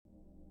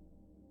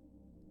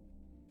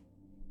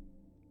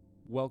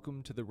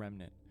Welcome to the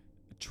Remnant,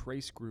 a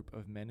trace group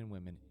of men and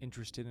women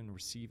interested in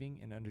receiving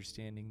and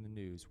understanding the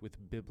news with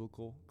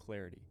biblical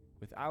clarity,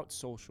 without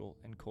social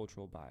and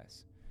cultural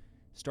bias.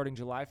 Starting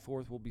July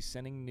 4th, we'll be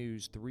sending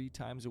news 3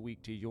 times a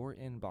week to your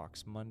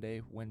inbox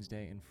Monday,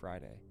 Wednesday, and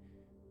Friday.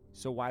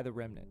 So why the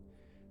Remnant?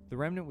 The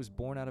Remnant was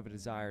born out of a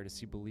desire to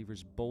see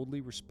believers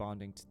boldly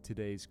responding to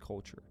today's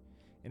culture.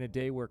 In a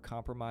day where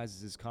compromise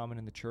is as common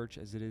in the church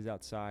as it is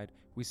outside,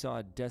 we saw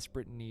a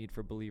desperate need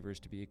for believers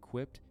to be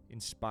equipped,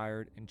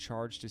 inspired, and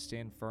charged to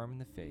stand firm in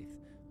the faith,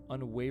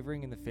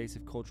 unwavering in the face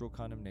of cultural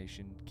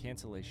condemnation,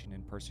 cancellation,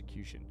 and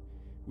persecution.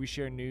 We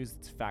share news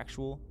that's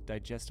factual,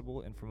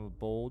 digestible, and from a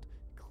bold,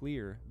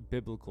 clear,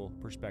 biblical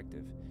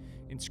perspective.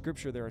 In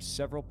Scripture, there are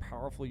several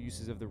powerful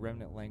uses of the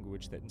remnant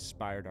language that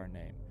inspired our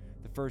name.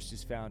 The first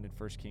is found in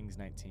 1 Kings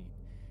 19.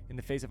 In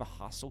the face of a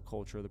hostile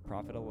culture, the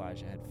prophet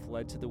Elijah had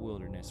fled to the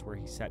wilderness where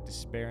he sat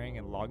despairing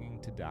and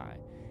longing to die.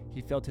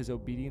 He felt his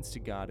obedience to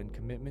God and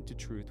commitment to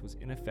truth was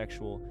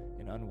ineffectual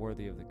and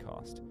unworthy of the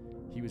cost.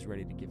 He was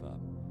ready to give up.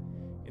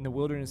 In the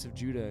wilderness of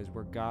Judah is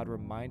where God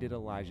reminded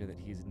Elijah that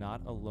he is not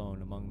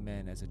alone among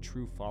men as a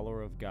true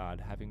follower of God,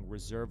 having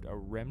reserved a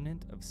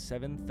remnant of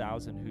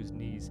 7,000 whose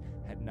knees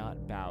had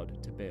not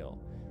bowed to Baal.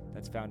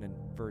 That's found in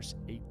verse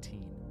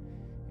 18.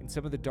 In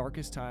some of the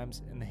darkest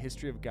times in the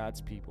history of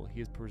God's people,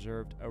 he has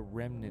preserved a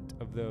remnant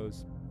of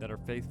those that are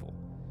faithful,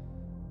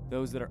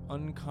 those that are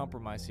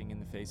uncompromising in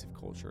the face of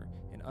culture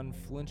and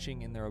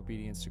unflinching in their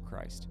obedience to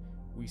Christ.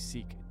 We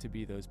seek to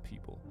be those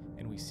people,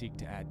 and we seek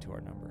to add to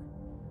our number.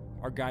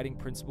 Our guiding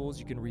principles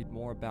you can read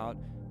more about,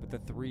 but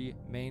the 3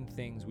 main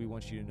things we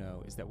want you to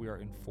know is that we are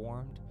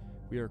informed,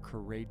 we are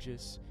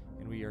courageous,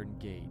 and we are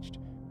engaged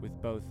with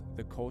both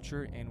the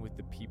culture and with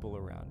the people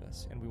around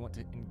us. And we want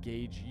to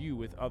engage you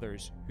with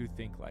others who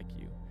think like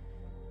you.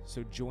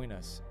 So join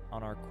us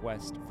on our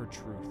quest for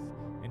truth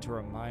and to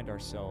remind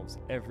ourselves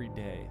every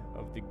day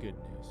of the good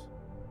news.